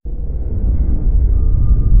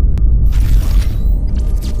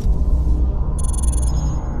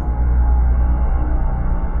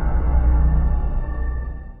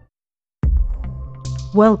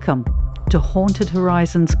Welcome to Haunted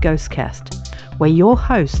Horizons Ghostcast, where your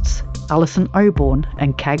hosts, Alison Oborn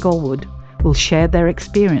and Cag Allwood, will share their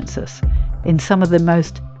experiences in some of the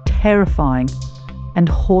most terrifying and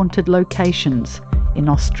haunted locations in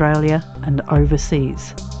Australia and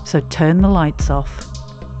overseas. So turn the lights off,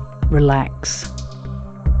 relax,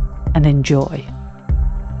 and enjoy.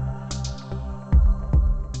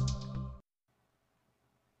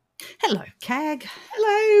 Hello, Cag.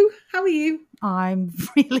 Hello, how are you? I'm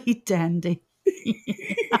really dandy.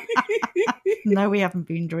 No, we haven't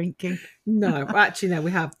been drinking. No, actually, no,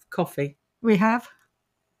 we have coffee. We have.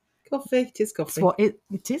 Coffee, it is coffee. It's what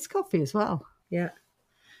it is coffee as well. Yeah,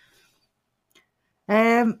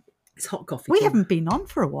 It's hot coffee. We too. haven't been on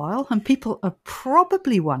for a while, and people are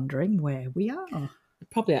probably wondering where we are. They're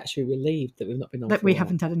probably actually relieved that we've not been on. That for we a while.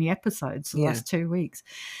 haven't had any episodes the Yeah. last 2 weeks.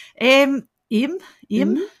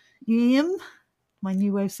 My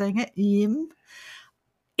new way of saying it.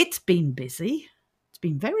 It's been busy. It's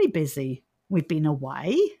been very busy. We've been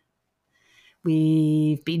away.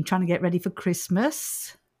 We've been trying to get ready for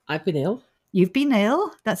Christmas. I've been ill. You've been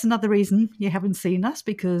ill. That's another reason you haven't seen us,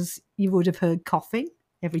 because you would have heard coughing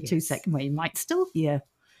every 2 Yes. seconds. Well, you might still hear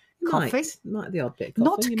coughing. Might the odd bit. Of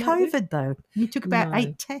Not coughing, you might do. COVID, though. You took about No.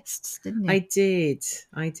 8 tests, didn't you?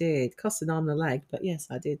 I did. Cost an arm and a leg, but yes,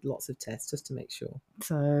 I did lots of tests just to make sure.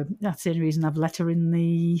 So that's the only reason I've let her in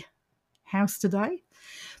the house today.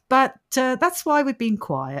 But that's why we've been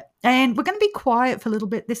quiet. And we're going to be quiet for a little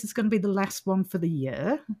bit. This is going to be the last one for the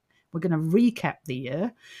year. We're going to recap the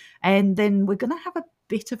year. And then we're going to have a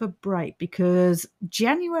bit of a break, because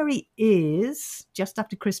January is, just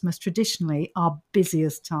after Christmas, traditionally our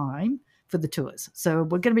busiest time for the tours. So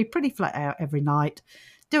we're going to be pretty flat out every night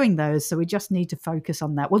doing those. So we just need to focus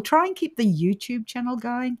on that. We'll try and keep the YouTube channel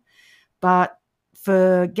going, but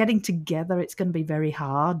for getting together, it's going to be very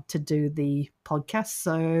hard to do the podcast.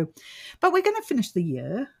 So, but we're going to finish the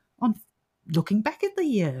year on looking back at the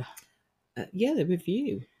year. The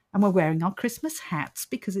review. And we're wearing our Christmas hats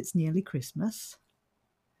because it's nearly Christmas.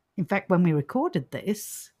 In fact, when we recorded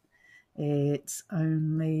this, it's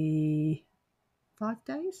only 5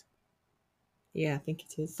 days. Yeah, I think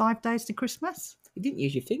it is. 5 days to Christmas. You didn't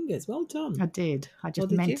use your fingers. Well done. I did. I just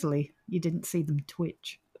did you? mentally, you didn't see them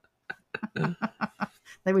twitch.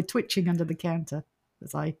 They were twitching under the counter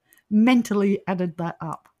as I mentally added that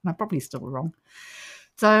up. And I'm probably still wrong.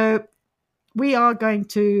 So we are going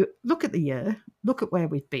to look at the year, look at where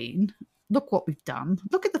we've been, look what we've done,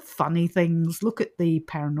 look at the funny things, look at the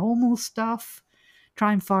paranormal stuff,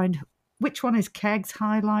 try and find which one is Cag's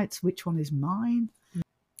highlights, which one is mine.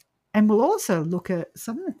 And we'll also look at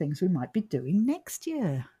some of the things we might be doing next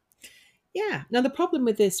year. Yeah. Now, the problem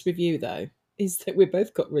with this review, though, is that we've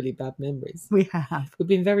both got really bad memories. We have. We've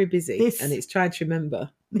been very busy, and it's trying to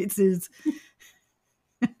remember. This is...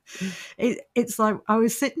 It's like I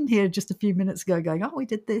was sitting here just a few minutes ago going, oh, we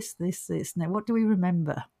did this. Now, what do we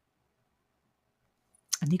remember?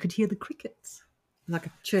 And you could hear the crickets Like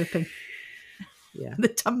a chirping. Yeah. The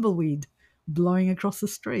tumbleweed blowing across the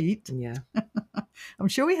street. Yeah. I'm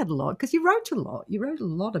sure we had a lot, because you wrote a lot. You wrote a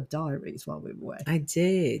lot of diaries while we were away. I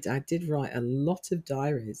did write a lot of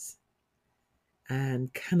diaries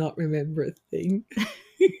and cannot remember a thing.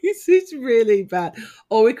 It's really bad.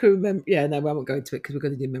 Or we could remember. Yeah, no, I won't go into it because we're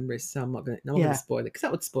going to do memories, so I'm not going to spoil it, because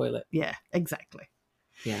that would spoil it. Yeah, exactly.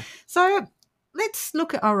 Yeah. So let's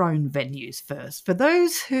look at our own venues first. For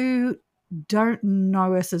those who don't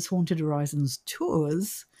know us as Haunted Horizons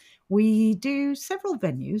Tours, we do several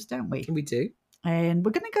venues, don't we? We do. And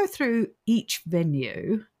we're going to go through each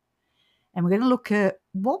venue, and we're going to look at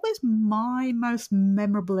what was my most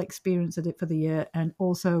memorable experience at it for the year, and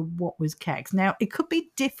also what was Cag's. Now, it could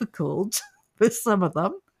be difficult for some of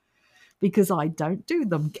them because I don't do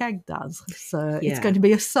them. Cag does. So it's going to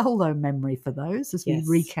be a solo memory for those as we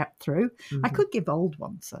recap through. I could give old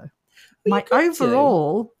ones, so my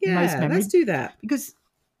overall most memory. Let's do that. Because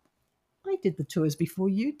I did the tours before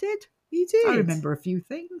you did. You did. I remember a few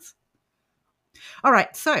things. All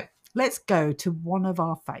right, so let's go to one of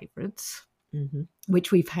our favourites,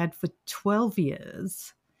 which we've had for 12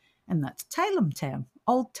 years, and that's Tailem Town,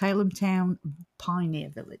 Old Tailem Town Pioneer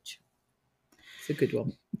Village. It's a good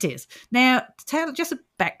one. It is. Now, just a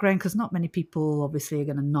background, because not many people obviously are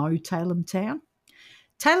going to know Tailem Town.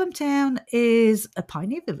 Tailem Town is a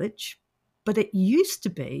pioneer village, but it used to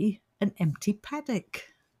be an empty paddock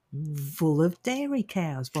full of dairy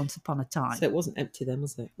cows once upon a time. So it wasn't empty then,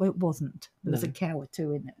 was it? Well, it wasn't. There was a cow or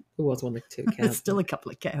two in it. There was one or two cows. There's still a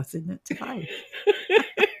couple of cows in it today.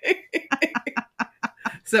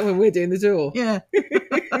 Is that when we're doing the tour? Yeah.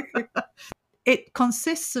 It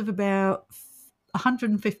consists of about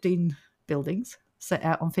 115 buildings, set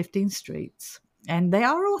out on 15 streets. And they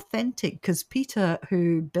are authentic because Peter,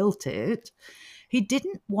 who built it, he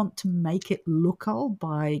didn't want to make it look old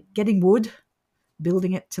by getting wood,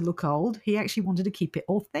 building it to look old. He actually wanted to keep it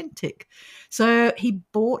authentic. So he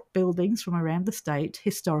bought buildings from around the state,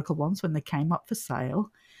 historical ones, when they came up for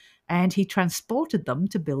sale, and he transported them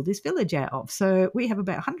to build his village out of. So we have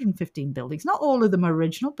about 115 buildings. Not all of them are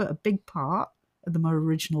original, but a big part of them are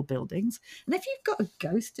original buildings. And if you've got a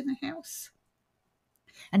ghost in a house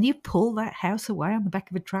and you pull that house away on the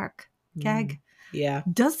back of a truck, Gag, Yeah.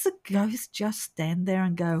 does the ghost just stand there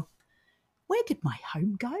and go, where did my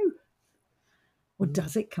home go? Or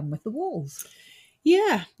does it come with the walls?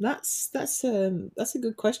 Yeah, that's a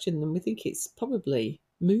good question, and we think it's probably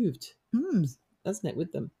moved, hasn't it,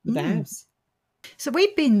 with them, with the house? So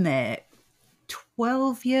we've been there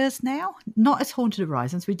 12 years now, not as Haunted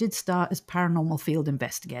Horizons. We did start as paranormal field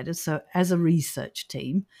investigators, so as a research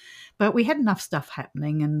team, but we had enough stuff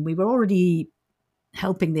happening and we were already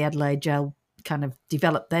helping the Adelaide Jail kind of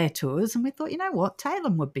develop their tours, and we thought, you know what,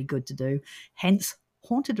 Tailem would be good to do. Hence,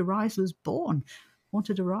 Haunted Arise was born.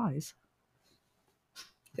 Haunted Arise.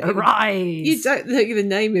 Arise! You don't know the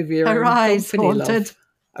name of your Arise, own company, Haunted. love.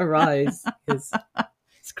 Arise. Yes.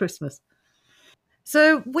 It's Christmas.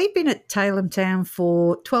 So we've been at Tailem Town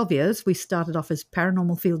for 12 years. We started off as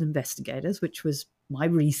paranormal field investigators, which was my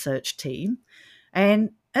research team.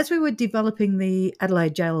 And as we were developing the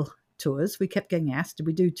Adelaide Jail tours, we kept getting asked, did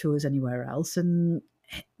we do tours anywhere else? And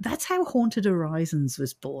that's how Haunted Horizons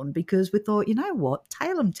was born, because we thought, you know what,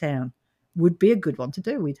 Tailem Town would be a good one to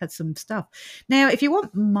do. We'd had some stuff. Now, if you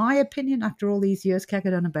want my opinion after all these years, Kak, I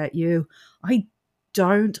don't know about you, I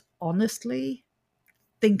don't honestly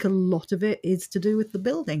think a lot of it is to do with the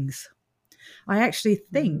buildings. I actually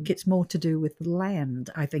think it's more to do with the land.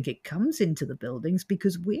 I think it comes into the buildings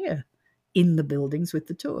because we're in the buildings with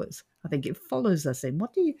the tours. I think it follows us in.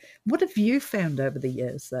 What have you found over the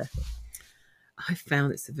years there? I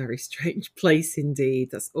found it's a very strange place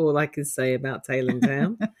indeed. That's all I can say about Tailem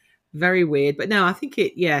Town. Very weird. But no, I think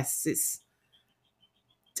I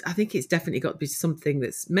think it's definitely got to be something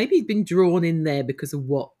that's maybe been drawn in there because of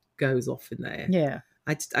what goes off in there. Yeah.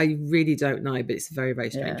 I really don't know, but it's a very, very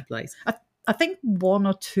strange place. I think one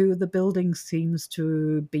or two of the buildings seems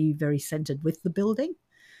to be very centered with the building.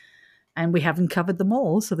 And we haven't covered them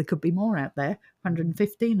all, so there could be more out there,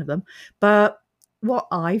 115 of them. But what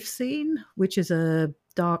I've seen, which is a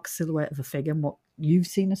dark silhouette of a figure, and what you've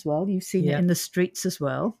seen as well, you've seen it in the streets as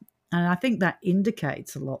well. And I think that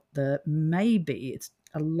indicates a lot that maybe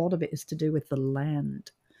a lot of it is to do with the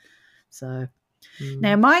land. So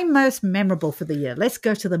now my most memorable for the year, let's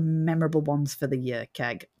go to the memorable ones for the year,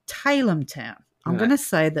 Kag. Tailem Town. I'm going to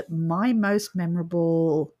say that my most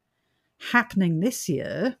memorable happening this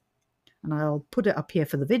year, and I'll put it up here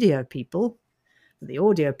for the video people, for the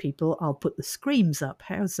audio people, I'll put the screams up.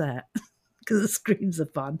 How's that? Because the screams are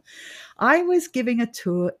fun. I was giving a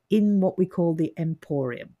tour in what we call the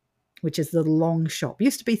Emporium, which is the long shop.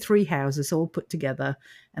 Used to be 3 houses all put together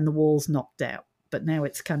and the walls knocked out. But now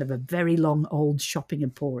it's kind of a very long old shopping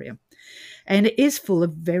emporium. And it is full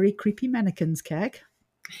of very creepy mannequins, Kag.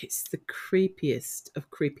 It's the creepiest of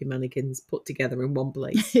creepy mannequins put together in one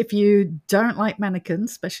place. If you don't like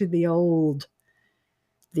mannequins, especially the old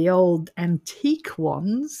antique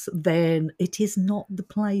ones, then it is not the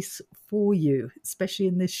place for you, especially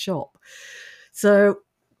in this shop. So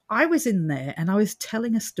I was in there and I was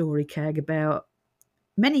telling a story, Kag, about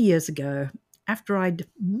many years ago, after I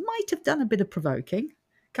might have done a bit of provoking.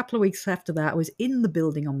 A couple of weeks after that, I was in the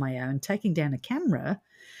building on my own, taking down a camera.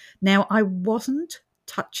 Now, I wasn't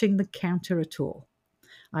touching the counter at all.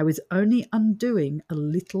 I was only undoing a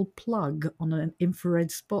little plug on an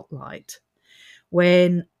infrared spotlight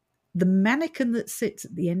when the mannequin that sits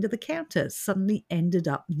at the end of the counter suddenly ended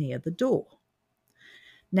up near the door.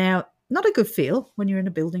 Now, not a good feel when you're in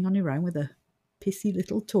a building on your own with a pissy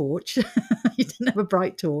little torch. You didn't have a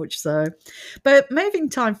bright torch. But moving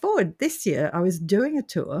time forward, this year I was doing a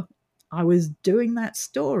tour. I was doing that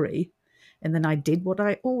story. And then I did what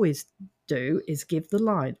I always do, is give the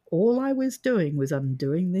line. All I was doing was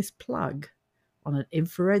undoing this plug on an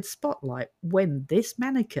infrared spotlight when this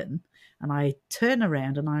mannequin, and I turn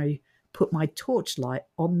around and I put my torchlight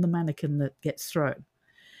on the mannequin that gets thrown.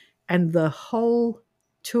 And the whole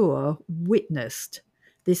tour witnessed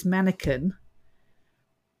this mannequin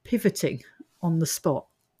pivoting on the spot.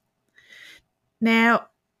 Now,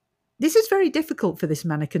 this is very difficult for this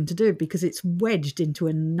mannequin to do because it's wedged into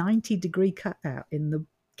a 90-degree cutout in the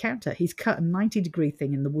counter. He's cut a 90-degree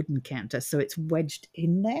thing in the wooden counter, so it's wedged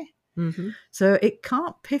in there. Mm-hmm. So it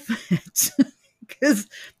can't pivot because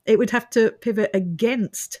it would have to pivot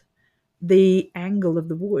against the angle of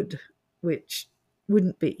the wood, which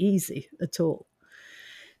wouldn't be easy at all.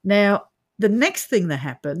 Now, the next thing that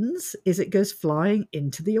happens is it goes flying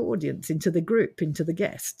into the audience, into the group, into the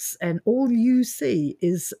guests. And all you see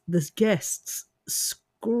is the guests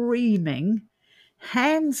screaming,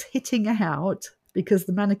 hands hitting out because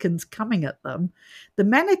the mannequin's coming at them, the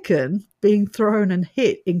mannequin being thrown and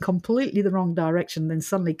hit in completely the wrong direction, then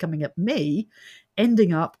suddenly coming at me,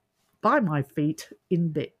 ending up by my feet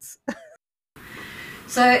in bits.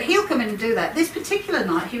 So he'll come in and do that. This particular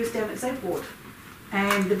night, he was down at Zedward,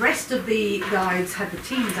 and the rest of the guides had the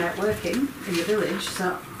teams out working in the village,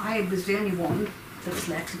 so I was the only one that was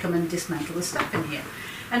left to come and dismantle the stuff in here.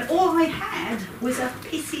 And all I had was a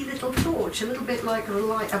pissy little torch, a little bit like the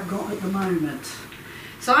light I've got at the moment.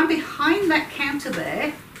 So I'm behind that counter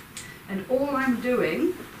there, and all I'm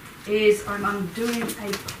doing is I'm undoing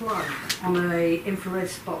a plug on a infrared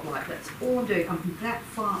spotlight. That's all I'm doing. I'm that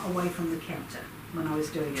far away from the counter when I was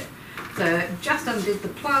doing it. So just undid the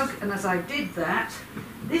plug, and as I did that,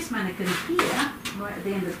 this mannequin here, right at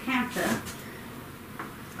the end of the counter,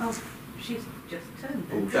 oh, she's just turned.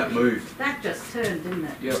 Oh, that moved. That just turned, didn't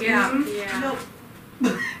it? Yep. Yeah. Mm-hmm. Yeah. Nope.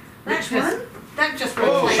 That just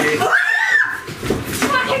Oh, rotated.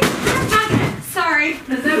 Sorry.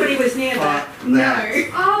 Because nobody was near that. that.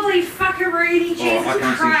 Holy fuckaroonie, Jesus I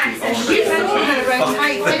can't see Christ. you. And Oh, she's no. actually going to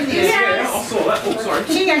rotate, didn't you? Yes. I saw that. Oh, sorry.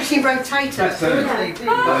 She actually rotated. That's her. Holy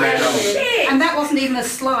shit. And that wasn't even a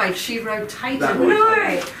slide, she rotated. That was-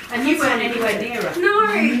 No. And you weren't anywhere near her.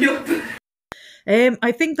 No.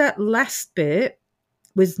 I think that last bit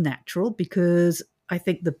was natural because I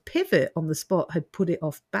think the pivot on the spot had put it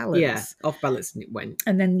off balance. Yeah, off balance, and it went.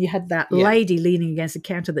 And then you had that Yeah. lady leaning against the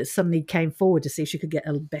counter that suddenly came forward to see if she could get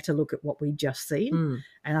a better look at what we'd just seen. Mm.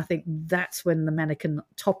 And I think that's when the mannequin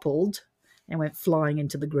toppled and went flying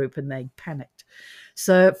into the group, and they panicked.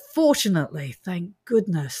 So fortunately, thank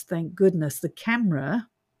goodness, the camera,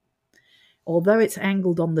 although it's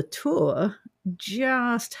angled on the tour,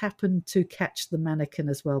 just happened to catch the mannequin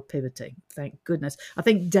as well pivoting. Thank goodness. I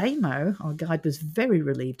think Damo, our guide, was very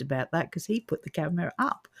relieved about that because he put the camera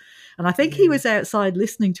up. And I think he was outside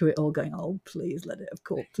listening to it all going, oh, please let it have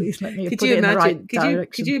caught. Please let me have Could put you it in the imagine? right Could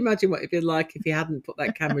direction. you imagine what it'd been like if you hadn't put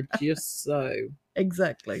that camera just so?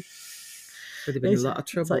 Exactly. Would have been a lot of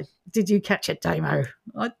It's trouble. like, did you catch it, Damo?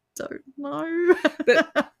 I don't know.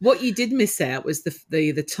 But what you did miss out was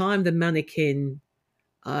the time the mannequin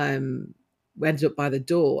ended up by the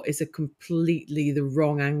door is a completely the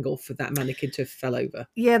wrong angle for that mannequin to have fell over.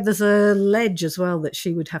 Yeah, there's a ledge as well that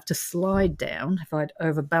she would have to slide down. If I'd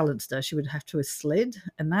overbalanced her, she would have to have slid,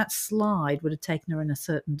 and that slide would have taken her in a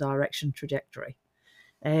certain direction trajectory.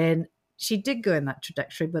 And she did go in that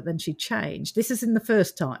trajectory, but then she changed. This is in the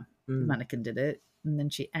first time the mannequin did it, and then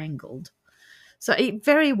she angled. So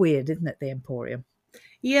very weird, isn't it, the Emporium?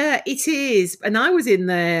 Yeah, it is. And I was in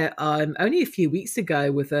there only a few weeks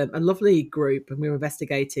ago with a lovely group, and we were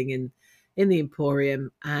investigating in the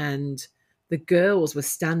Emporium, and the girls were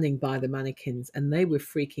standing by the mannequins and they were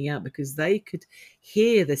freaking out because they could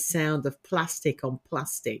hear the sound of plastic on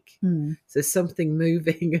plastic. So something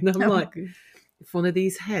moving. And I'm like, if one of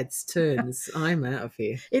these heads turns, I'm out of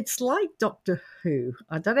here. It's like Doctor Who.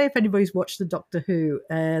 I don't know if anybody's watched the Doctor Who,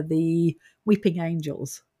 the Weeping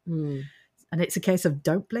Angels. And it's a case of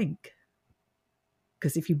don't blink.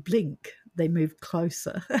 Because if you blink, they move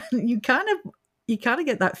closer. you kind of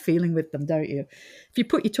get that feeling with them, don't you? If you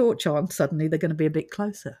put your torch on, suddenly they're going to be a bit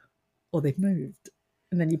closer. Or they've moved.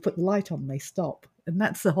 And then you put the light on, they stop. And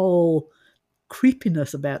that's the whole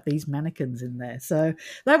creepiness about these mannequins in there. So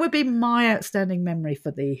that would be my outstanding memory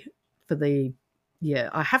for the year.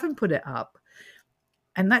 I haven't put it up.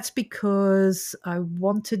 And that's because I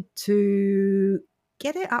wanted to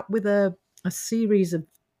get it up with a series of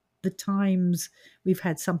the times we've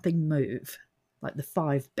had something move, like the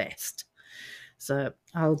 5 best. So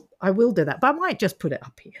I will do that, but I might just put it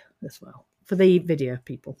up here as well for the video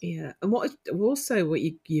people. Yeah, and what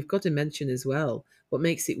you've got to mention as well, what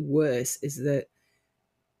makes it worse is that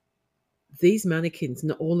these mannequins,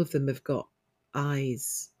 not all of them have got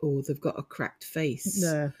eyes or they've got a cracked face.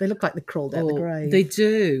 No, they look like they crawled out the grave. They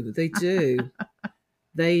do.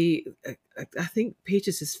 I think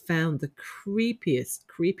Peters has found the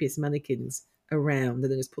creepiest mannequins around and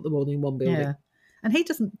then just put them all in one building. Yeah. And he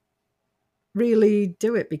doesn't really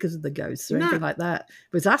do it because of the ghosts or anything like that.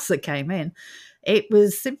 It was us that came in. It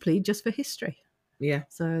was simply just for history. Yeah.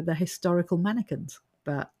 So they're historical mannequins,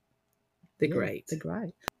 but they're great. They're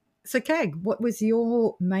great. So, Keg, what was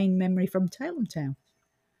your main memory from Talem Town?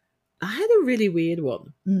 I had a really weird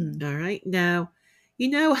one. All right. Now, you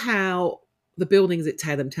know how the buildings at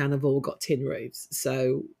Talem Town have all got tin roofs.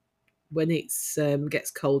 So when it's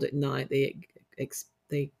gets cold at night,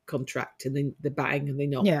 they contract and they bang and they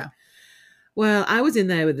knock. Yeah. Well, I was in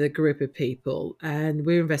there with a group of people and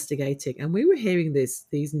we were investigating and we were hearing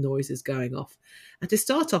these noises going off. And to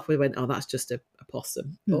start off, we went, oh, that's just a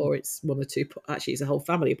possum or it's one or two. Actually, it's a whole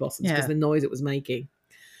family of possums because the noise it was making.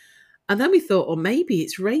 And then we thought, oh, maybe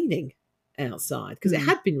it's raining outside because it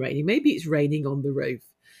had been raining. Maybe it's raining on the roof.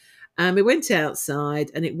 And we went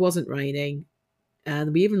outside and it wasn't raining.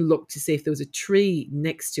 And we even looked to see if there was a tree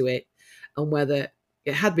next to it and whether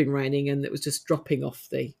it had been raining and it was just dropping off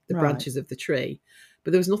the branches of the tree.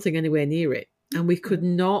 But there was nothing anywhere near it. And we could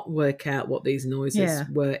not work out what these noises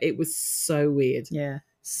were. It was so weird. Yeah.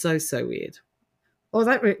 So weird. Well,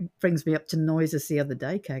 that brings me up to noises the other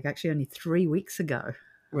day, Keg, actually only 3 weeks ago.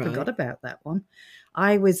 I forgot about that one.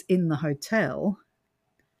 I was in the hotel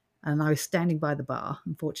and I was standing by the bar.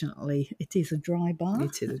 Unfortunately, it is a dry bar.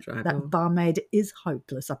 It is a dry bar. That barmaid is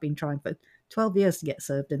hopeless. I've been trying for 12 years to get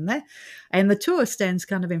served in there. And the tour stands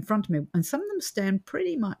kind of in front of me. And some of them stand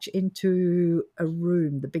pretty much into a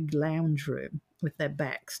room, the big lounge room, with their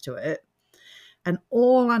backs to it. And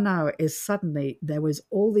all I know is suddenly there was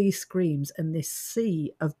all these screams and this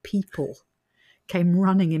sea of people came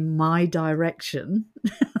running in my direction,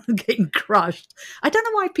 getting crushed. I don't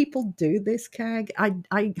know why people do this, Cag.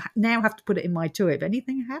 I now have to put it in my tour. If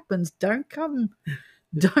anything happens, don't come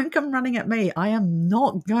running at me. I am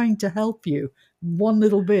not going to help you one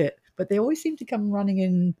little bit. But they always seem to come running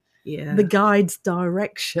in the guide's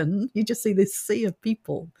direction. You just see this sea of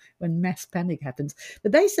people when mass panic happens.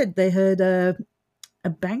 But they said they heard a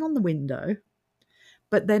bang on the window,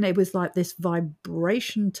 but then it was like this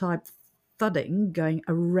vibration type thudding going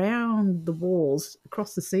around the walls,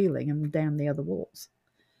 across the ceiling and down the other walls.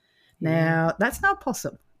 Now, that's not a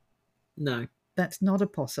possum. No. That's not a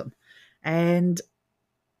possum. And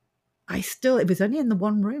it was only in the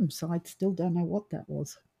one room, so I still don't know what that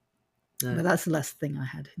was. No. But that's the last thing I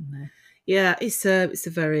had in there. Yeah, it's a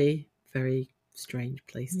very, very strange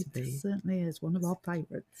place to be. It certainly is one of our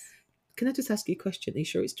favourites. Can I just ask you a question? Are you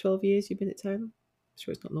sure it's 12 years you've been at Taylor?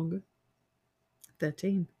 Sure it's not longer?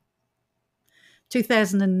 13.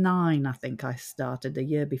 2009, I think I started, a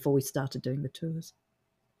year before we started doing the tours.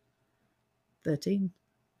 13.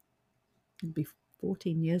 It'll be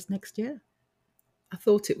 14 years next year. I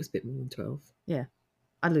thought it was a bit more than 12. Yeah,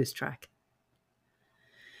 I lose track.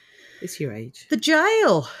 It's your age. The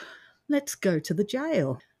jail. Let's go to the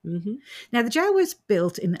jail. Mm-hmm. Now, the jail was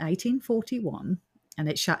built in 1841 and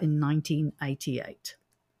it shut in 1988.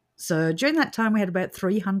 So during that time, we had about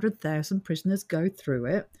 300,000 prisoners go through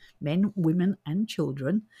it, men, women, and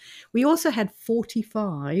children. We also had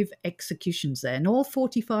 45 executions there, and all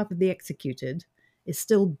 45 of the executed is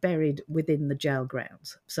still buried within the jail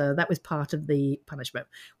grounds. So that was part of the punishment.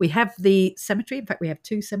 We have the cemetery. In fact, we have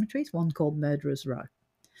two cemeteries, one called Murderers Row.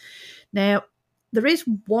 Now, there is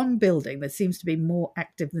one building that seems to be more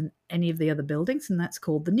active than any of the other buildings, and that's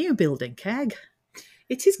called the New Building, Cag.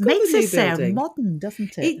 It is called Makes the New it sound Building. modern,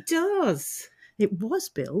 doesn't it? It does. It was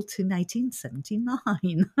built in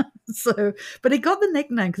 1879. But it got the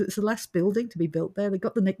nickname, because it's the last building to be built there, they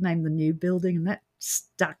got the nickname the New Building, and that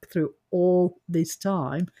stuck through all this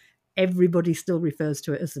time. Everybody still refers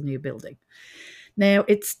to it as the New Building. Now,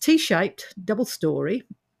 it's T-shaped, double-story,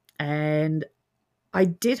 and I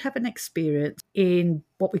did have an experience in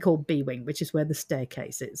what we call B-Wing, which is where the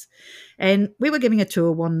staircase is. And we were giving a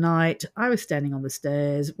tour one night. I was standing on the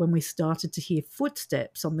stairs when we started to hear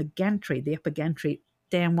footsteps on the gantry, the upper gantry,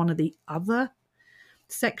 down one of the other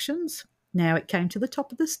sections. Now, it came to the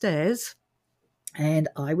top of the stairs, and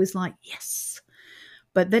I was like, yes.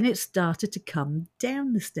 But then it started to come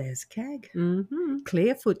down the stairs, Cag. Mm-hmm.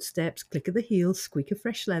 Clear footsteps, click of the heels, squeak of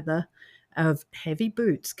fresh leather, of heavy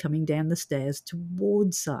boots coming down the stairs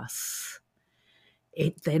towards us.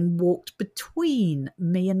 It then walked between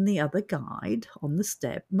me and the other guide on the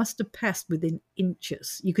step, must have passed within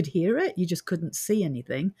inches. You could hear it, you just couldn't see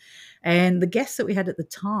anything. And the guests that we had at the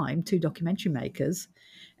time, two documentary makers,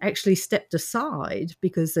 actually stepped aside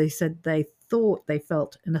because they said they thought they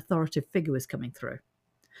felt an authoritative figure was coming through.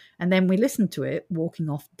 And then we listened to it walking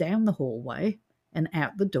off down the hallway and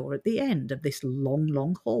out the door at the end of this long,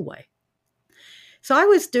 long hallway. So I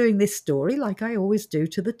was doing this story like I always do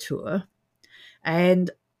to the tour,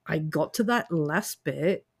 and I got to that last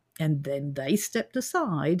bit, and then they stepped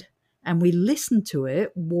aside, and we listened to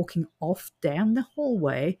it walking off down the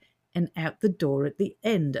hallway and out the door at the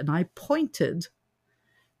end, and I pointed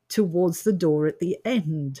towards the door at the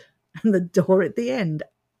end, and the door at the end,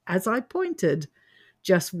 as I pointed,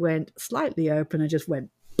 just went slightly open and just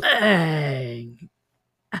went bang.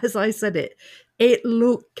 As I said it, it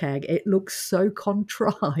looked, Kag, it looked so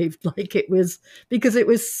contrived, like it was, because it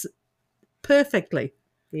was perfectly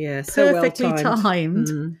so well timed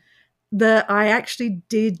Mm. that I actually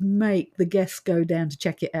did make the guests go down to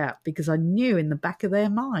check it out, because I knew in the back of their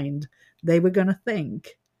mind they were going to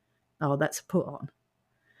think, oh, that's a put on.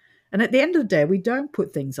 And at the end of the day, we don't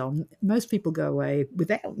put things on. Most people go away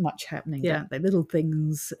without much happening, Yeah. don't they? Little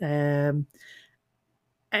things.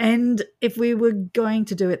 And if we were going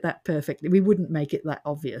to do it that perfectly, we wouldn't make it that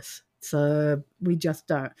obvious. So we just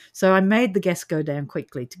don't. So I made the guests go down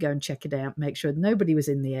quickly to go and check it out, make sure nobody was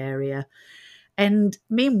in the area. And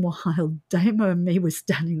meanwhile, Damo and me were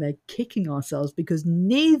standing there kicking ourselves because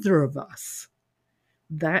neither of us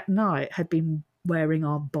that night had been wearing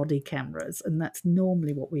our body cameras. And that's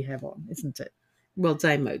normally what we have on, isn't it? Well,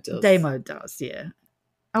 Damo does. Damo does, yeah.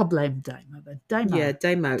 I'll blame Damo then. Damo. Yeah,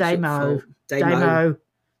 Damo.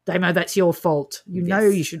 Damo, that's your fault. You know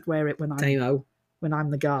Yes. you should wear it when Damo. I'm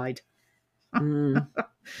the guide. Mm.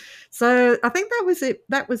 So I think that was it.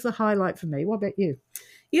 That was the highlight for me. What about you?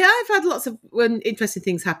 Yeah, I've had lots of interesting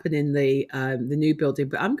things happen in the new building,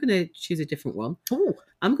 but I'm going to choose a different one. Oh,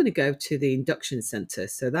 I'm going to go to the induction centre.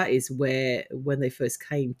 So that is where, when they first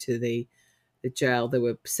came to the jail, they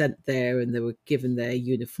were sent there and they were given their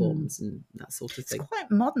uniforms and that sort of it's thing. quite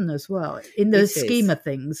modern as well. In the It scheme is. of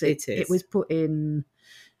things, It is. It was put in,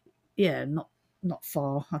 not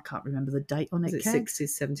far. I can't remember the date on Was it. it Kag.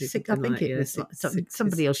 60s, 70s? I think it was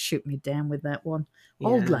somebody else shoot me down with that one.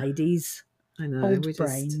 Old ladies, I know. old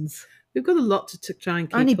brains. We've got a lot to try and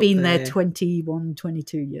keep Only up been there 21,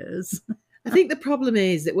 22 years. I think the problem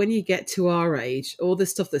is that when you get to our age, all the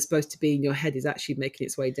stuff that's supposed to be in your head is actually making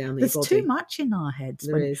its way down There's your body. too much in our heads.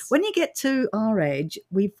 There is. When you get to our age,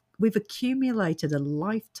 we've accumulated a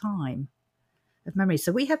lifetime of memory.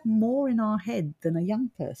 So we have more in our head than a young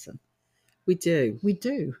person. We do. We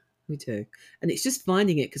do. We do. And it's just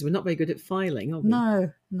finding it, because we're not very good at filing, are we?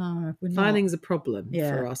 No, we're not. Filing's a problem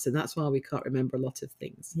Yeah. for us, and that's why we can't remember a lot of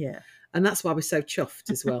things. Yeah. And that's why we're so chuffed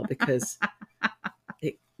as well, because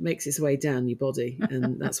it makes its way down your body,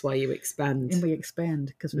 and that's why you expand. And we expand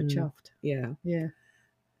because we're chuffed. Yeah. Yeah.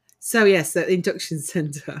 So, yes, the induction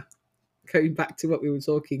centre, going back to what we were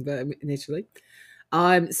talking about initially.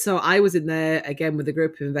 So I was in there again with a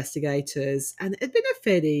group of investigators, and it'd been a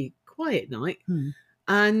fairly quiet night.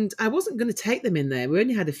 And I wasn't going to take them in there. We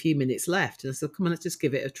only had a few minutes left. And I said, come on, let's just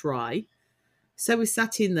give it a try. So we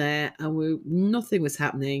sat in there and nothing was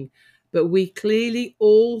happening. But we clearly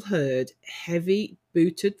all heard heavy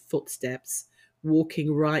booted footsteps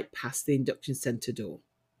walking right past the induction centre door.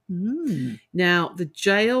 Now, the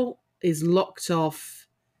jail is locked off.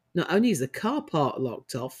 Not only is the car park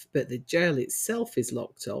locked off, but the jail itself is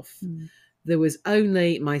locked off. There was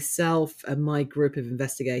only myself and my group of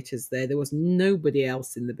investigators there. There was nobody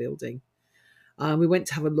else in the building. We went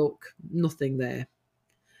to have a look. Nothing there.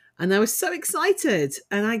 And I was so excited.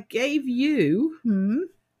 And I gave you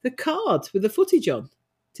the card with the footage on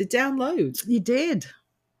to download. You did.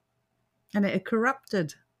 And it had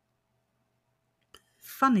corrupted.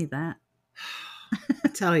 Funny that. I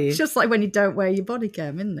tell you. It's just like when you don't wear your body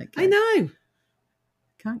cam, isn't it? I know.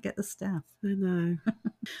 Can't get the staff. I know.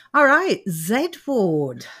 All right, Z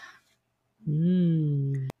Ward.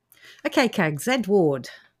 Okay, Kag, Z Ward.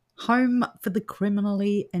 Home for the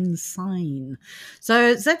criminally insane.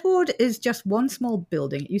 So Z Ward is just one small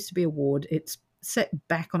building. It used to be a ward. It's set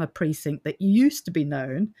back on a precinct that used to be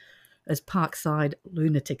known as Parkside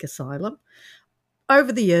Lunatic Asylum.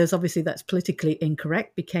 Over the years, obviously that's politically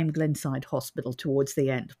incorrect, became Glenside Hospital towards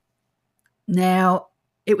the end. Now,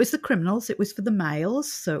 it was the criminals, it was for the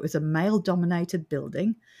males, so it was a male-dominated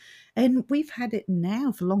building. And we've had it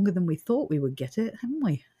now for longer than we thought we would get it, haven't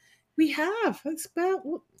we? We have. It's about,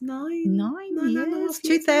 what, nine years?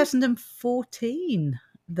 2014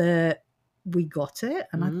 that we got it.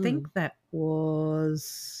 And I think that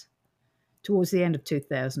was towards the end of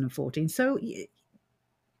 2014. So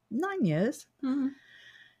 9 years.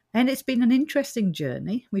 And it's been an interesting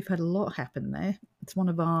journey. We've had a lot happen there. It's one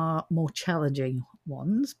of our more challenging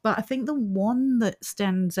ones. But I think the one that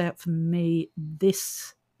stands out for me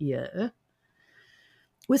this year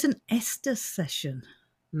was an Estes session.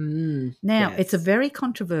 Now, it's a very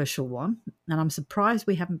controversial one. And I'm surprised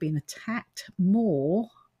we haven't been attacked more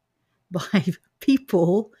by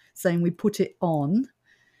people saying we put it on.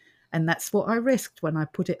 And that's what I risked when I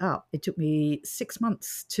put it up. It took me 6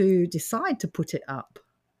 months to decide to put it up,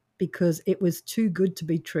 because it was too good to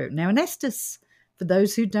be true. Now, an Estes, for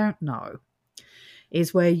those who don't know,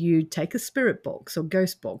 is where you take a spirit box or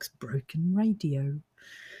ghost box, broken radio,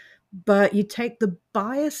 But you take the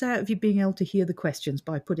bias out of you being able to hear the questions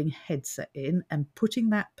by putting a headset in and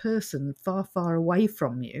putting that person far, far away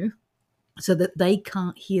from you so that they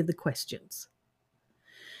can't hear the questions.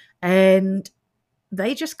 And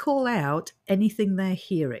they just call out anything they're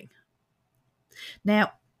hearing.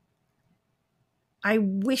 Now, I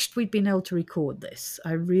wished we'd been able to record this.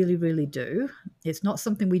 I really, really do. It's not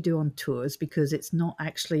something we do on tours because it's not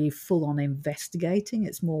actually full on investigating.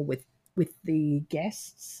 It's more with the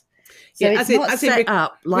guests. So Yeah, it's not set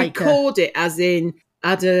up like record it as in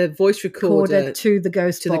add a voice recorder to the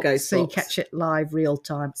ghost box, so you box. catch it live real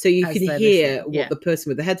time. So you as can they're hear listening. what the person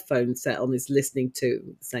with the headphones set on is listening to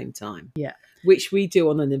at the same time. Yeah. Which we do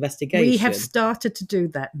on an investigation. We have started to do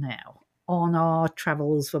that now on our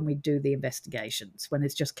travels when we do the investigations, when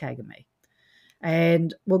it's just Kag and me.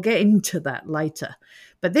 And we'll get into that later.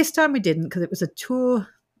 But this time we didn't because it was a tour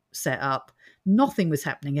set up. Nothing was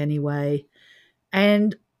happening anyway.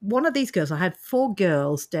 And one of these girls, I had 4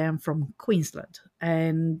 girls down from Queensland,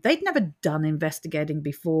 and they'd never done investigating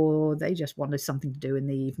before. They just wanted something to do in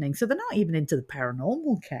the evening. So they're not even into the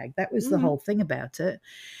paranormal, Kag. That was the whole thing about it.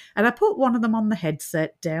 And I put one of them on the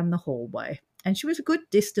headset down the hallway, and she was a good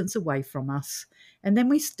distance away from us. And then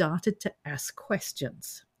we started to ask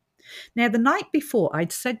questions. Now, the night before,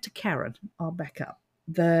 I'd said to Karen, I'll back up,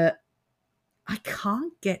 that I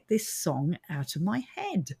can't get this song out of my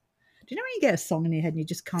head. Do you know when you get a song in your head and you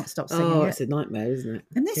just can't stop singing it? Oh, it's a nightmare, isn't it?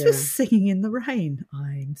 And this was Singing in the Rain.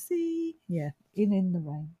 I'm singing, in the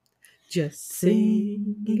rain. Just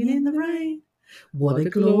Singing in the rain. What a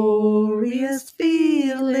glorious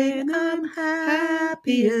feeling. I'm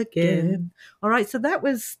happy again. All right, so that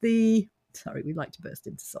was the... Sorry, we like to burst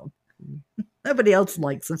into song. Nobody else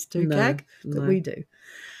likes us to, Kag, but we do.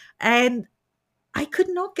 And I could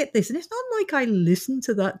not get this. And it's not like I listen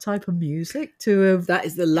to that type of music to have... That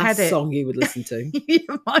is the last song you would listen to.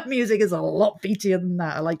 My music is a lot beatier than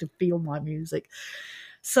that. I like to feel my music.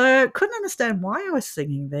 So I couldn't understand why I was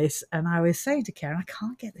singing this. And I was saying to Karen, I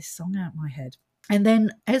can't get this song out of my head. And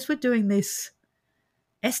then as we're doing this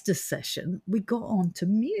Esther session, we got on to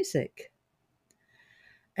music.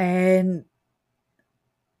 And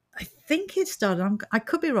I think it started, I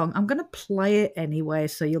could be wrong. I'm going to play it anyway,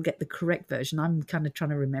 so you'll get the correct version. I'm kind of trying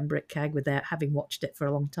to remember it, Kag, without having watched it for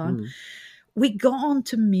a long time. We got on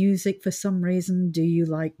to music for some reason. Do you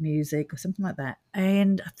like music or something like that?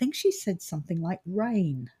 And I think she said something like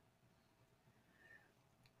rain.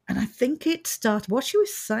 And I think it started, what she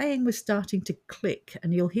was saying was starting to click.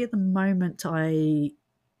 And you'll hear the moment I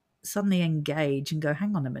suddenly engage and go,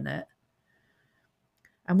 hang on a minute.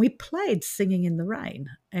 And we played Singing in the Rain,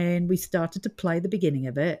 and we started to play the beginning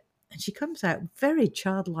of it. And she comes out, very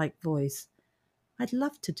childlike voice. I'd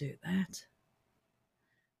love to do that.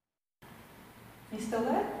 You still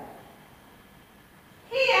there?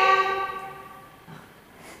 Here.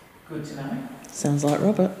 Good to know. Sounds like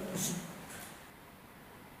Robert.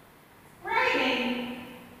 Raining.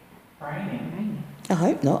 Raining. I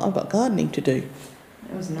hope not. I've got gardening to do.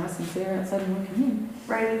 It was nice and clear outside and working in.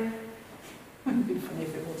 Raining. It'd be funny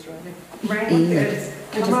if it was raining. Raining. Good.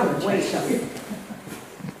 Come on, wait.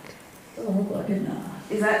 Oh, God, no.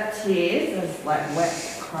 Is that tears? That's like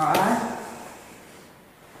wet cry.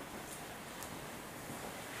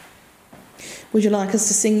 Would you like us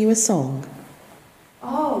to sing you a song?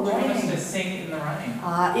 Oh, Do you want us raining. to sing it in the rain?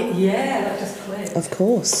 Yeah, that just clicked. Of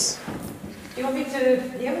course. Do you want me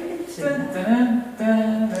to? Yeah, we can sing that.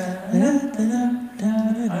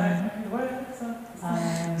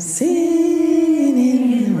 Singing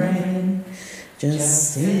in the rain,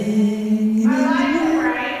 just singing in the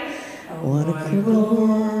rain. What a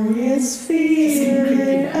glorious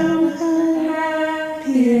feeling, I'm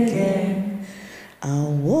happy again.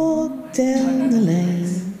 I'll walk down the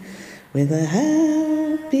lane with a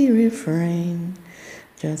happy refrain,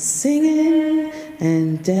 just singing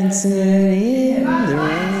and dancing in the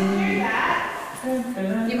rain.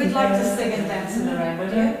 You would like to sing and dance in the rain,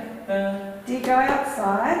 would you? Do you go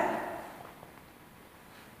outside?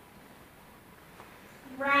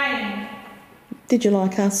 Rain. Did you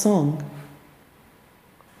like our song?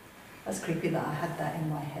 That's creepy that I had that in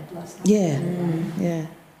my head last night. Yeah.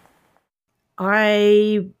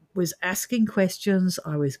 I was asking questions.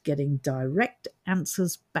 I was getting direct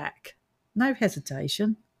answers back. No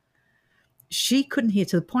hesitation. She couldn't hear,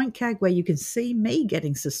 to the point, Kag, where you can see me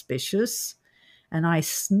getting suspicious. And I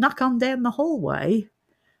snuck on down the hallway,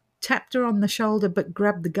 tapped her on the shoulder, but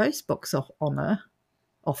grabbed the ghost box off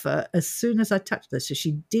her as soon as I touched her. So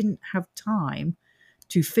she didn't have time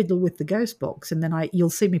to fiddle with the ghost box. And then you'll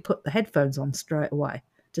see me put the headphones on straight away.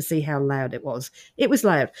 to see how loud it was. It was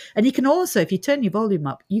loud. And you can also, if you turn your volume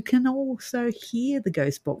up, you can also hear the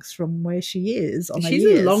ghost box from where she is on her She's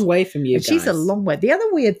ears. a long way from you And guys. she's a long way. The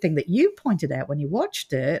other weird thing that you pointed out when you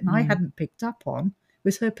watched it, and I hadn't picked up on,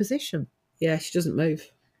 was her position. Yeah, she doesn't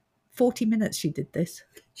move. 40 minutes she did this.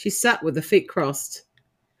 She sat with the feet crossed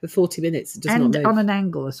for 40 minutes. It does not And move. on an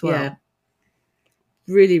angle as well. Yeah.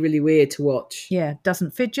 Really, really weird to watch. Yeah,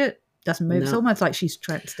 doesn't fidget, doesn't move. It's No. almost like she's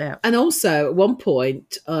tranced out. And also, at one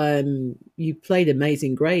point, you played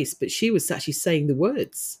Amazing Grace, but she was actually saying the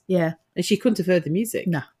words. Yeah. And she couldn't have heard the music.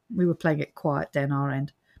 No, we were playing it quiet down our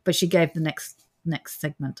end. But she gave the next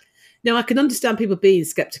segment. Now, I can understand people being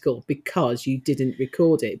sceptical because you didn't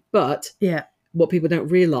record it. But Yeah. what people don't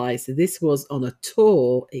realise, this was on a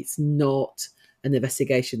tour. It's not an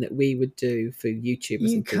investigation that we would do for YouTube or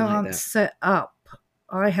You something like can't that. set up.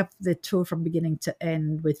 I have the tour from beginning to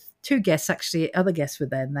end with 2 guests. Actually, other guests were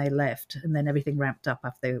there and they left, and then everything ramped up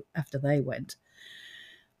after they went.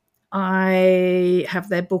 I have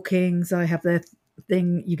their bookings. I have their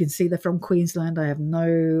thing. You can see they're from Queensland. I have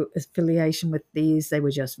no affiliation with these. They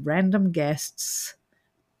were just random guests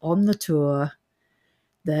on the tour.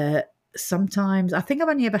 That sometimes, I think I've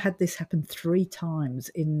only ever had this happen 3 times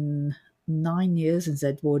in 9 years in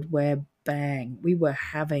Zedwood, where bang, we were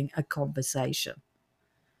having a conversation.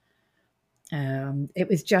 It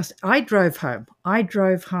was just, I drove home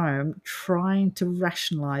trying to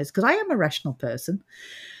rationalize, because I am a rational person.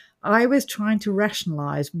 I was trying to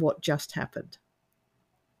rationalize what just happened.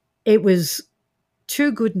 It was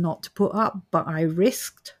too good not to put up, but I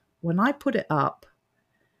risked, when I put it up,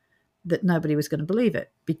 that nobody was going to believe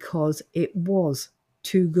it, because it was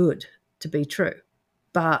too good to be true.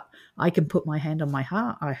 But I can put my hand on my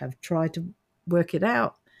heart. I have tried to work it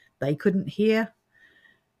out. They couldn't hear.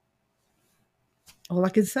 All I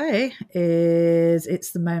can say is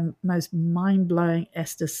it's the most mind-blowing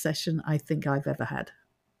Esther session I think I've ever had.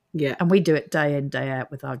 Yeah, And we do it day in, day out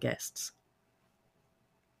with our guests.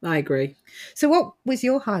 I agree. So what was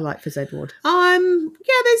your highlight for Zedward?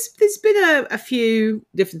 Yeah, there's been a few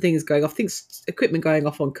different things going off. Things, equipment going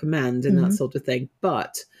off on command and that sort of thing.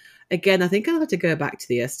 But again, I think I'll have to go back to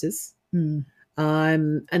the Esthers.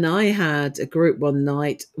 And I had a group one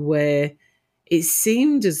night where it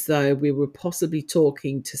seemed as though we were possibly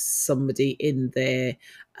talking to somebody in there,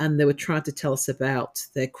 and they were trying to tell us about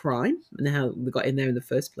their crime and how they got in there in the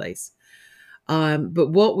first place.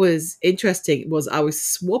 But what was interesting was I was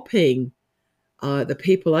swapping the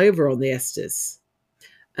people over on the Esthers,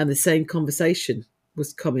 and the same conversation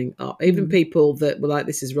was coming up. Even people that were like,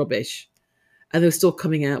 this is rubbish, and they were still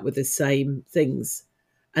coming out with the same things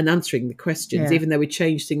and answering the questions. Yeah. Even though we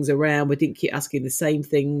changed things around, we didn't keep asking the same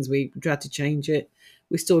things, we tried to change it,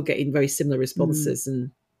 we're still getting very similar responses.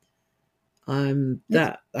 And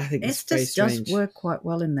that, I think, is very Esthers strange. does work quite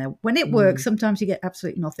well in there. When it works, sometimes you get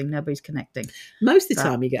absolutely nothing. Nobody's connecting. Most of the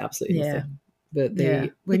time you get absolutely nothing. But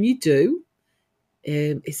when you do,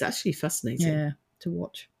 it's actually fascinating. Yeah, to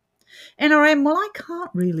watch. NRM, well, I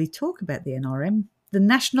can't really talk about the NRM. The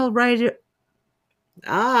National Radio...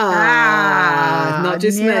 Not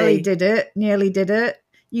just nearly me. Nearly did it.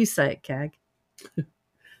 You say it, Cag.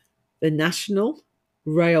 The National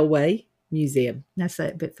Railway Museum. Now say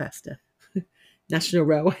it a bit faster. National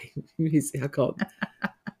Railway Museum.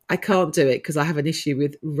 I can't do it because I have an issue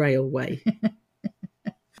with railway.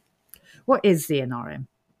 What is the NRM?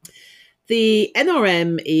 The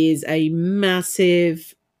NRM is a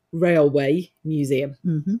massive railway museum,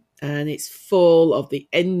 and it's full of the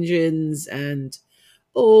engines and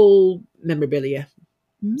all memorabilia.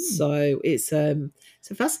 So it's a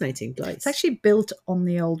fascinating place. It's actually built on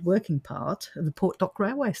the old working part of the Port Dock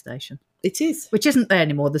railway station. It is. Which isn't there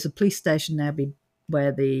anymore. There's a police station now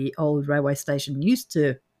where the old railway station used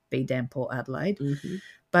to be down Port Adelaide.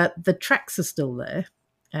 But the tracks are still there.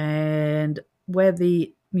 And where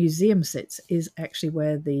the museum sits is actually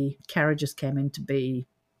where the carriages came in to be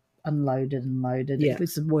unloaded and loaded. Yeah. It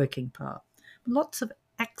was the working part. Lots of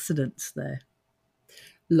accidents there.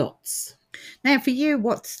 Lots. Now, for you,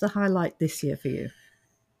 what's the highlight this year for you?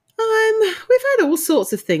 We've had all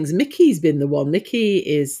sorts of things. Mickey's been the one. Mickey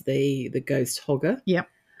is the ghost hogger. Yep.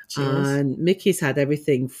 And Mickey's had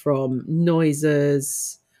everything from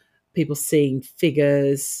noises, people seeing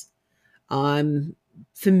figures.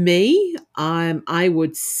 For me, I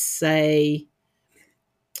would say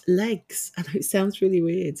legs. I know it sounds really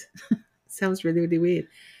weird. It sounds really, really weird.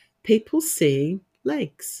 People seeing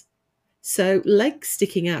legs. So legs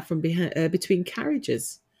sticking out from behind, between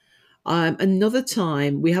carriages. Another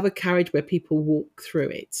time, we have a carriage where people walk through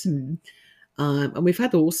it. And we've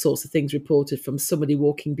had all sorts of things reported from somebody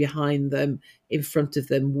walking behind them, in front of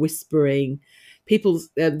them, whispering. people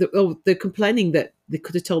they're complaining that they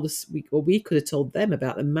could have told us, or we could have told them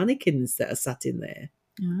about the mannequins that are sat in there.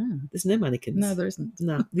 Oh. There's no mannequins. No, there isn't.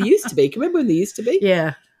 No, there used to be. Can you remember when there used to be?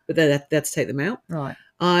 Yeah, But they had to take them out. right.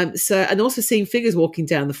 So, and also seeing figures walking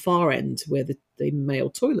down the far end where the male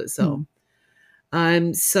toilets are.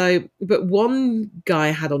 But one guy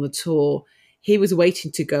I had on a tour, he was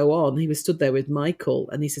waiting to go on. He was stood there with Michael,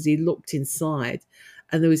 and he says he looked inside,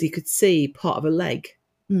 and he could see part of a leg,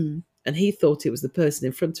 and he thought it was the person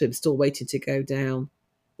in front of him still waiting to go down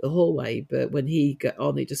the hallway. But when he got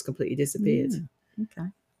on, it just completely disappeared. Okay.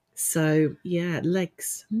 So yeah,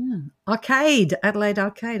 legs. Arcade, Adelaide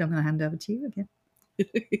Arcade. I'm going to hand over to you again.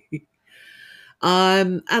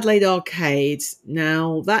 Adelaide Arcade.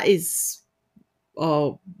 Now that is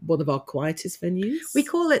one of our quietest venues. We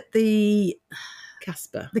call it the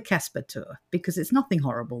Casper. The Casper Tour because it's nothing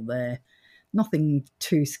horrible there. Nothing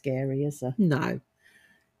too scary, is there? No.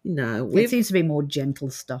 It seems to be more gentle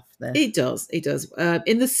stuff there. It does.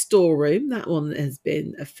 In the storeroom, that one has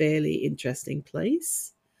been a fairly interesting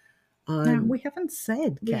place. Now, we haven't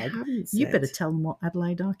said, Keg. You better tell them what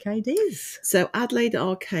Adelaide Arcade is. So Adelaide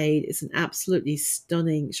Arcade is an absolutely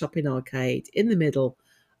stunning shopping arcade in the middle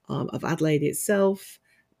of Adelaide itself,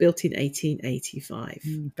 built in 1885.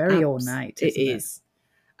 Very ornate, isn't it? It is.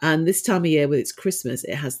 And this time of year, with its Christmas,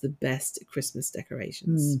 it has the best Christmas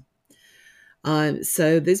decorations.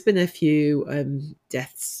 So there's been a few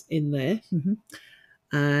deaths in there.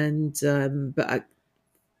 And but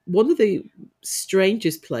one of the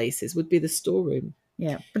strangest places would be the storeroom.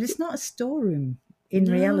 Yeah, but it's not a storeroom in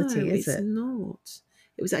reality, is it? It's not.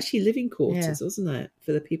 It was actually living quarters, wasn't it,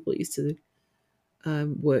 for the people that used to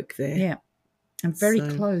work there? Yeah, and very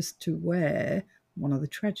close to where one of the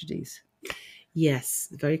tragedies. Yes,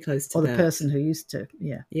 very close to or the that. person who used to.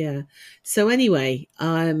 Yeah. So anyway,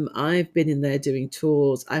 I've been in there doing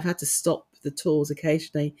tours. I've had to stop the tours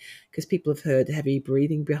occasionally because people have heard heavy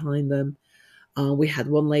breathing behind them. We had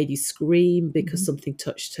one lady scream because something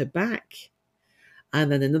touched her back. And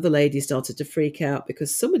then another lady started to freak out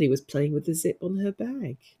because somebody was playing with the zip on her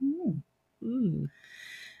bag.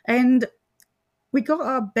 And we got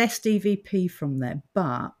our best EVP from there,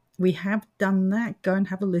 but we have done that. Go and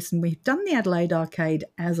have a listen. We've done the Adelaide Arcade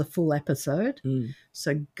as a full episode.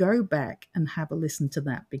 So go back and have a listen to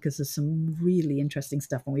that because there's some really interesting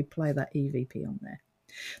stuff when we play that EVP on there.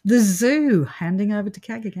 The zoo, handing over to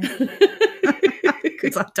Kag again.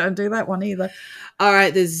 Because I don't do that one either. All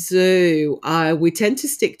right, the zoo. We tend to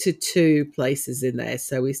stick to two places in there.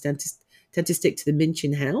 So we tend to stick to the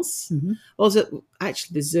Minchin House. Also,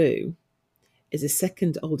 actually, the zoo is the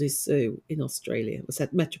second oldest zoo in Australia. What's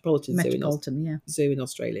that? Metropolitan Zoo in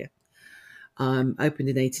Australia. Opened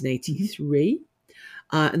in 1883.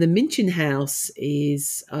 And the Minchin House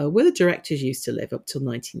is where the directors used to live up till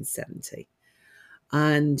 1970.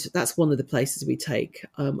 And that's one of the places we take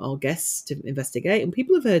our guests to investigate. And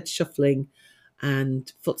people have heard shuffling and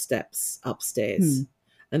footsteps upstairs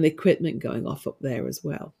and the equipment going off up there as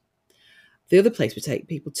well. The other place we take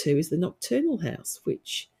people to is the Nocturnal House,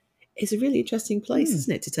 which is a really interesting place,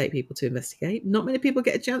 isn't it, to take people to investigate. Not many people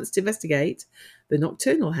get a chance to investigate the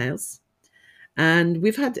Nocturnal House. And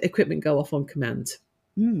we've had equipment go off on command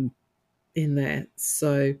in there.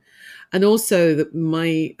 So, and also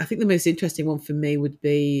I think the most interesting one for me would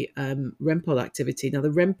be REM pod activity. Now,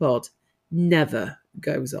 the REM pod never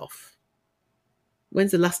goes off.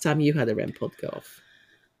 When's the last time you had a REM pod go off?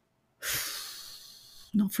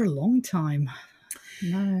 Not for a long time.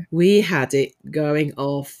 No. We had it going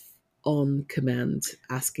off on command,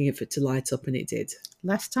 asking if it to light up, and it did.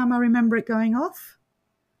 Last time I remember it going off,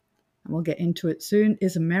 and we'll get into it soon,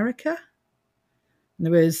 is America.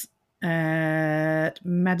 There was at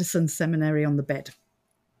Madison Seminary on the bed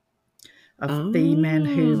of the man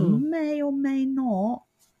who may or may not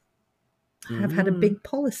have had a big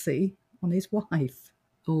policy on his wife.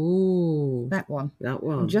 Oh, that one.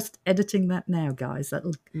 I'm just editing that now, guys. That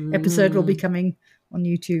episode will be coming on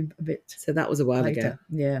YouTube a bit. So that was a while later. ago.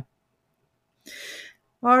 Yeah.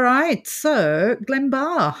 All right. So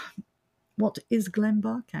Glenbar. What is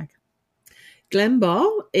Glenbar, Kag?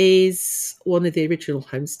 Glenbar is one of the original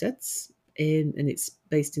homesteads and it's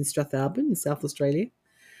based in Strathalbyn in South Australia.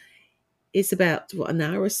 It's about an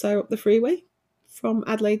hour or so up the freeway from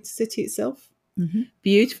Adelaide City itself.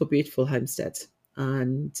 Beautiful, beautiful homestead.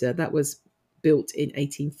 And that was built in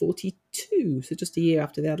 1842, so just a year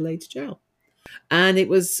after the Adelaide jail. And it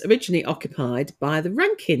was originally occupied by the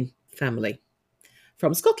Rankin family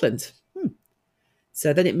from Scotland.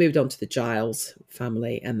 So then it moved on to the Giles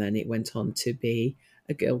family, and then it went on to be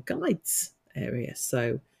a Girl Guides area.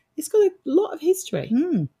 So it's got a lot of history.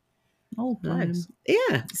 Old place.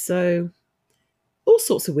 So all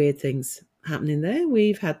sorts of weird things happening there.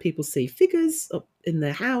 We've had people see figures up in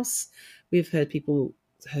their house. We've heard people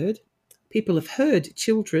have heard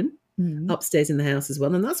children upstairs in the house as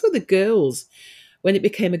well. And that's where the girls, when it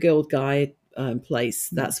became a girl guy place,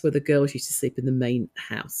 that's where the girls used to sleep in the main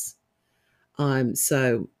house.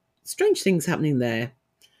 So strange things happening there.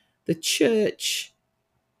 The church,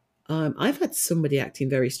 I've had somebody acting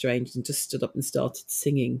very strange and just stood up and started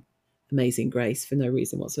singing Amazing Grace for no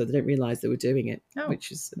reason whatsoever. They didn't realise they were doing it,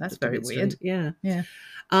 which is that's a very bit weird. strange. Yeah. Yeah.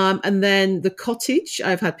 And then the cottage,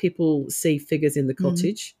 I've had people see figures in the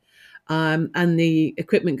cottage, and the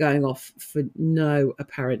equipment going off for no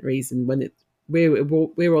apparent reason when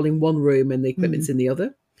we're all in one room and the equipment's in the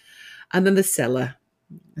other. And then the cellar.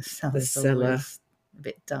 The cellar. A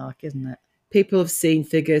bit dark, isn't it? People have seen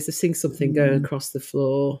figures. They've seen something going across the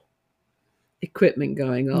floor. Equipment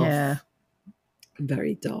going off. Yeah.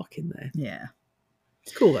 Very dark in there. Yeah.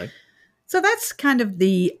 It's cool though. So that's kind of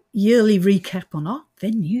the yearly recap on our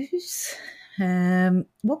venues.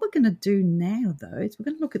 What we're going to do now, though, is we're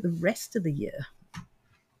going to look at the rest of the year.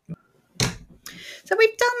 So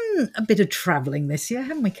we've done a bit of travelling this year,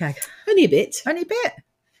 haven't we, Kag? Only a bit. Only a bit.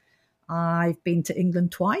 I've been to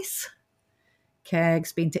England twice.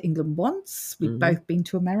 Kag's been to England once. We've both been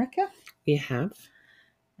to America. We have.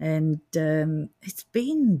 And it's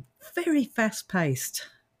been very fast-paced.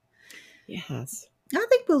 It has. I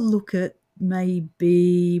think we'll look at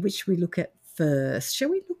maybe, which should we look at first? Shall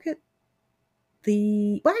we look at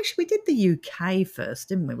well, actually, we did the UK first,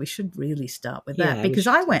 didn't we? We should really start with that because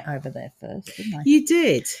I went over there first, didn't I? You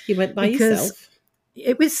did. You went by yourself.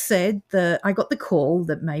 It was said that I got the call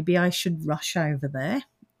that maybe I should rush over there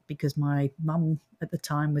because my mum at the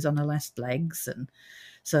time was on her last legs. And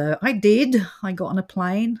so I did. I got on a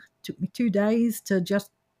plane. It took me 2 days to just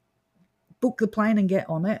book the plane and get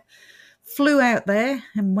on it. Flew out there.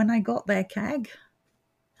 And when I got there, Kag,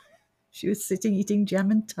 she was sitting eating jam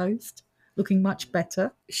and toast, looking much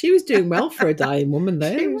better. She was doing well for a dying woman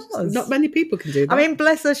there. She was. Not many people can do that. I mean,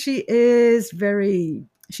 bless her, she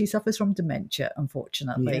suffers from dementia,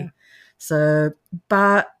 unfortunately. Yeah. So,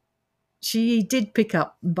 but she did pick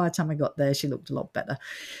up. By the time I got there, she looked a lot better.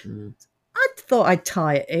 I thought I'd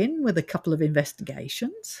tie it in with a couple of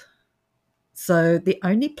investigations. So the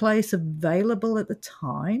only place available at the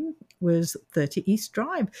time was 30 East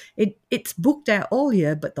Drive. It's booked out all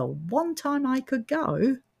year, but the one time I could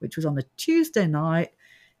go, which was on a Tuesday night,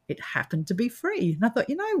 it happened to be free. And I thought,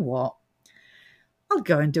 you know what? I'll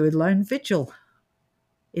go and do a lone vigil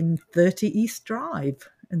in 30 East Drive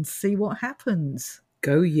and see what happens.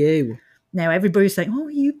 Go you. Now everybody's saying, oh,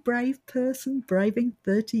 you brave person, braving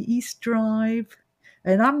 30 East Drive.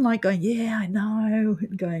 And I'm like going, yeah, I know.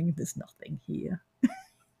 And going, there's nothing here.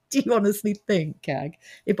 Do you honestly think, Kag,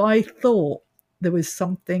 if I thought there was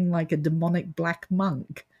something like a demonic black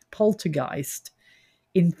monk poltergeist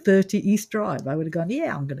in 30 East Drive, I would have gone,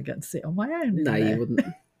 yeah, I'm going to go and sit on my own. No, you wouldn't.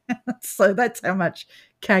 So that's how much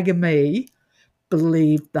Kag and me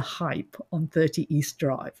believed the hype on 30 East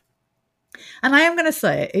Drive. And I am going to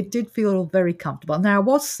say it did feel very comfortable. Now, I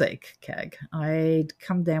was sick, Kag. I'd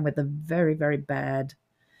come down with a very, very bad,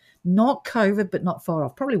 not COVID, but not far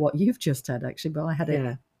off. Probably what you've just had, actually, but I had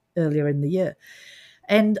it earlier in the year.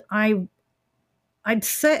 And I'd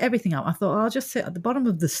set everything up. I thought, I'll just sit at the bottom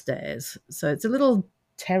of the stairs. So it's a little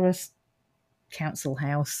terrace council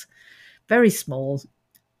house, very small.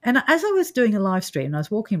 And as I was doing a live stream, I was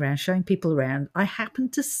walking around, showing people around, I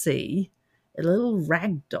happened to see a little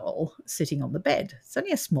rag doll sitting on the bed. It's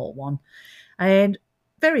only a small one and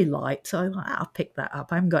very light. So I'm like, I'll pick that up.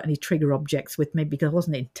 I haven't got any trigger objects with me because I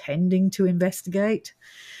wasn't intending to investigate.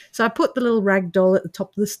 So I put the little rag doll at the top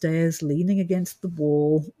of the stairs, leaning against the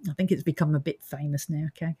wall. I think it's become a bit famous now,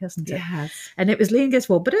 okay, hasn't it? It has. And it was leaning against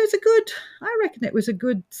the wall, but I reckon it was a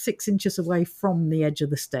good 6 inches away from the edge of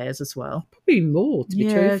the stairs as well. Probably more, to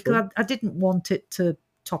be truthful. Yeah, I didn't want it to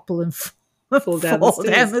topple and fall down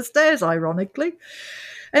the stairs, ironically.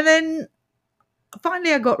 And then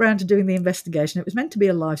finally I got round to doing the investigation. It was meant to be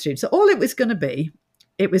a live stream. So all it was going to be,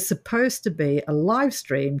 it was supposed to be a live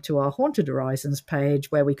stream to our Haunted Horizons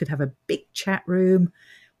page where we could have a big chat room,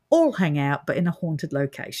 all hang out, but in a haunted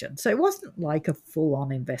location. So it wasn't like a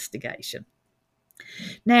full-on investigation.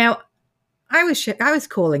 Now, I was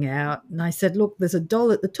calling out and I said, look, there's a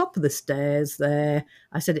doll at the top of the stairs there.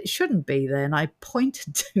 I said, it shouldn't be there. And I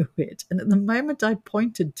pointed to it. And at the moment I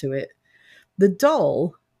pointed to it, the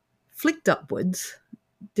doll flicked upwards,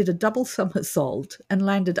 did a double somersault and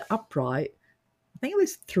landed upright. I think it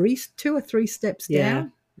was 2 or 3 steps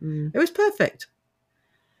down. It was perfect.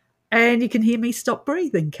 And you can hear me stop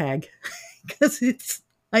breathing, Kag, because it's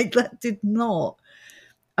like that did not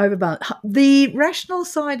Overbalanced. The rational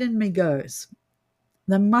side in me goes,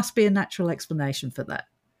 there must be a natural explanation for that.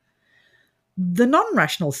 The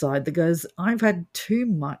non-rational side that goes, I've had too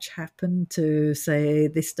much happen to say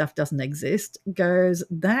this stuff doesn't exist, goes,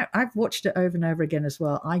 that I've watched it over and over again as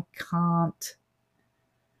well. I can't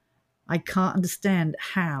understand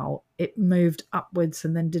how it moved upwards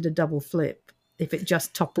and then did a double flip if it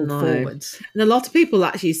just toppled forwards. And a lot of people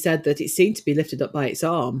actually said that it seemed to be lifted up by its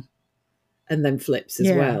arm and then flips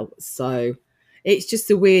as well. So it's just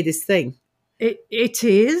the weirdest thing. It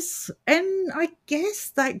is, and I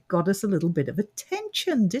guess that got us a little bit of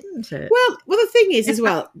attention, didn't it? Well, the thing is as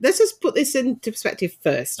well, let's just put this into perspective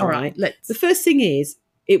first, all right? The first thing is,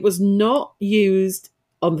 it was not used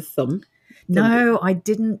on the thumb. No, I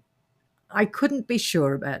didn't. I couldn't be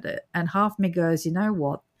sure about it. And half me goes, you know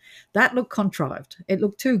what? That looked contrived. It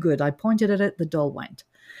looked too good. I pointed at it, the doll went.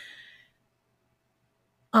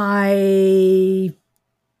 I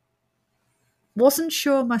wasn't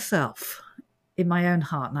sure myself in my own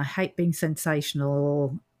heart, and I hate being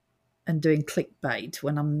sensational and doing clickbait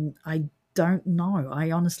when I don't know.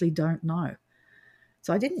 I honestly don't know.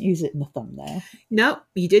 So I didn't use it in the thumbnail. No,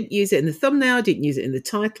 you didn't use it in the thumbnail, didn't use it in the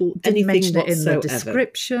title, didn't mention it whatsoever. In the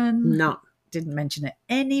description. No. Didn't mention it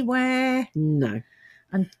anywhere. No.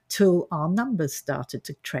 Until our numbers started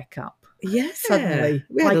to trek up. Yeah. Suddenly.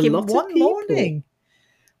 We had like a in lot of one people. morning.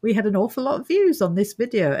 We had an awful lot of views on this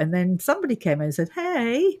video. And then somebody came in and said,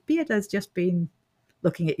 hey, Beardo's just been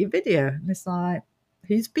looking at your video. And it's like,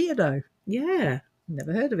 who's Beardo? Yeah.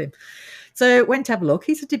 Never heard of him. So went to have a look.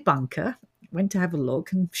 He's a debunker. Went to have a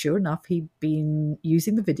look. And sure enough, he'd been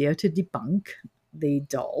using the video to debunk the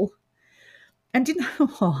doll. And you know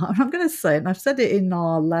what? I'm going to say it, and I've said it in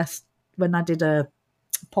our last, when I did a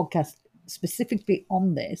podcast specifically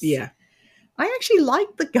on this. Yeah. I actually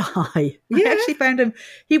liked the guy. Yeah. I actually found him,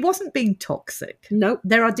 he wasn't being toxic. Nope.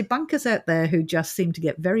 There are debunkers out there who just seem to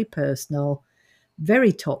get very personal,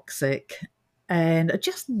 very toxic, and are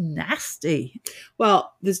just nasty.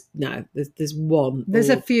 Well, there's one. There's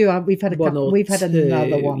a few. We've had a one couple. or We've had two,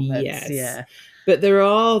 another one. That's, yes. Yeah. But there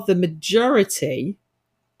are, the majority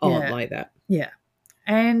aren't like that. Yeah.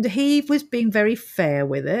 And he was being very fair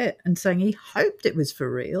with it and saying he hoped it was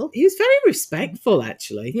for real. He was very respectful,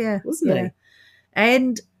 actually. Yeah. Wasn't he?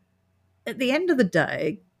 And at the end of the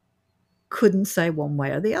day, couldn't say one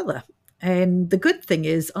way or the other. And the good thing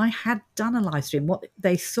is I had done a live stream. What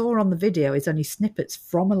they saw on the video is only snippets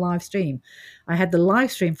from a live stream. I had the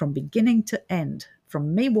live stream from beginning to end,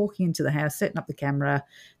 from me walking into the house, setting up the camera,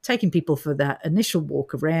 taking people for that initial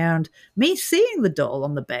walk around, me seeing the doll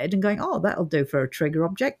on the bed and going, oh, that'll do for a trigger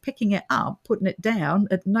object, picking it up, putting it down.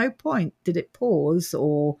 At no point did it pause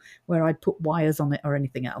or where I'd put wires on it or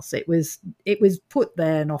anything else. It was put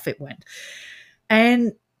there and off it went.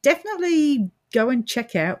 And definitely go and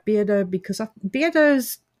check out Beardo, because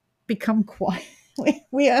Beardo's become quite...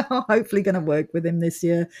 We are hopefully going to work with him this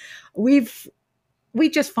year. We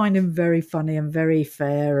just find him very funny and very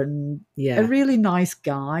fair and a really nice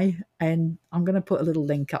guy. And I'm going to put a little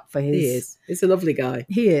link up for his... He is. He's a lovely guy.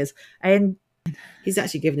 He is. And he's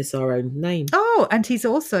actually given us our own name. Oh, and he's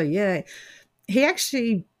also, he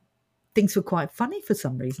actually thinks we're quite funny for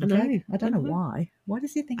some reason. I don't know why. Why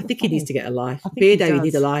does he think I we're think funny? he needs to get a life. Beardo, you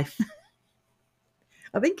need a life.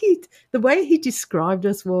 I think the way he described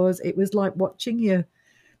us was, it was like watching your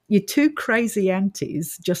two crazy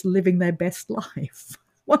aunties just living their best life.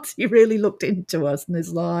 Once he really looked into us and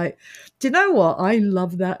is like, do you know what? I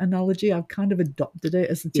love that analogy. I've kind of adopted it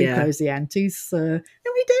as the two crazy aunties. And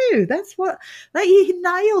we do. That's what, he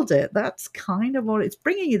nailed it. That's kind of what it's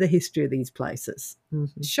bringing you, the history of these places,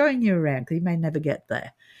 showing you around because you may never get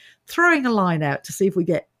there, throwing a line out to see if we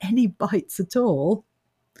get any bites at all.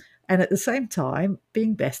 And at the same time,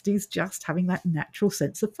 being besties, just having that natural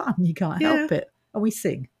sense of fun. You can't help it. And we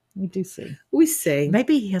sing. We do sing. We sing.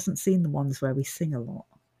 Maybe he hasn't seen the ones where we sing a lot.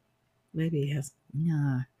 Maybe he has.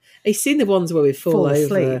 No. He's seen the ones where we fall over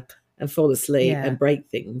asleep. And fall asleep and break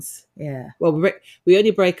things. Yeah. Well, we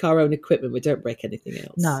only break our own equipment. We don't break anything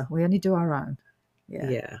else. No, we only do our own.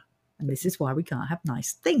 Yeah. And this is why we can't have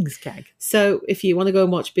nice things, Kag. So if you want to go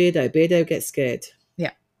and watch Beardo Gets Scared.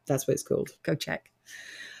 Yeah. That's what it's called. Go check.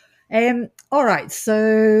 All right,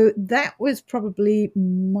 so that was probably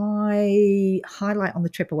my highlight on the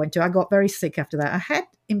trip I went to. I got very sick after that. I had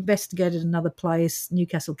investigated another place,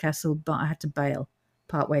 Newcastle Castle, but I had to bail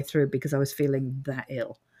partway through because I was feeling that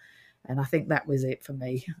ill. And I think that was it for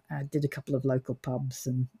me. I did a couple of local pubs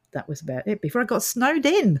and that was about it before I got snowed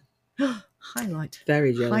in. Highlight.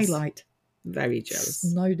 Very jealous. Highlight. Very jealous.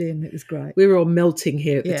 Snowed in. It was great. We were all melting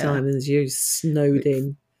here at the time and you snowed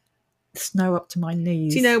in. snow up to my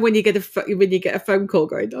knees. Do you know when you get a phone call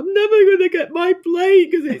going, I'm never going to get my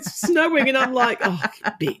plane because it's snowing, and I'm like, oh,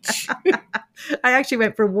 bitch. I actually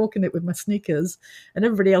went for a walk in it with my sneakers, and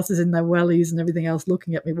everybody else is in their wellies and everything else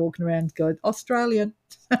looking at me walking around going, Australian,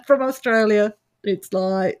 from Australia. It's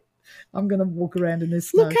like, I'm going to walk around in this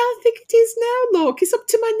snow. Look how thick it is now, look. It's up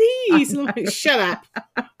to my knees. And I'm like, shut up.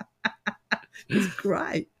 It's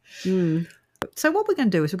great. Mm. So what we're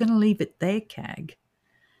going to do is we're going to leave it there, CAG.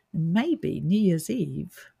 And maybe New Year's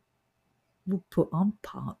Eve we'll put on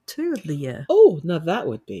part 2 of the year. Oh, now that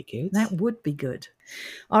would be good. That would be good.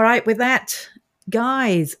 All right, with that,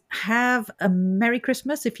 guys, have a Merry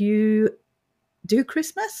Christmas if you do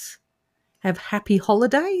Christmas. Have happy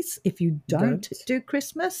holidays if you don't do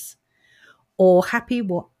Christmas. Or happy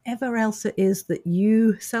whatever else it is that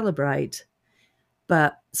you celebrate.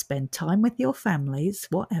 But spend time with your families,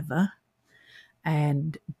 whatever.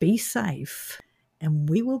 And be safe. And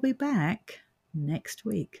we will be back next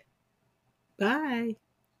week. Bye.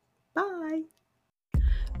 Bye.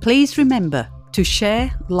 Please remember to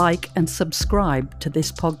share, like, and subscribe to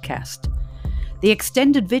this podcast. The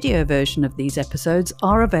extended video version of these episodes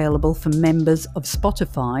are available for members of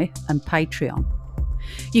Spotify and Patreon.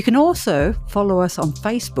 You can also follow us on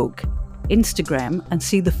Facebook, Instagram, and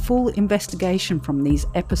see the full investigation from these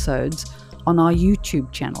episodes on our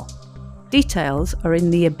YouTube channel. Details are in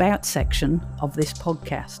the About section of this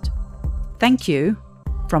podcast. Thank you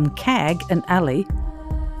from CAG and Ali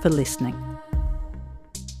for listening.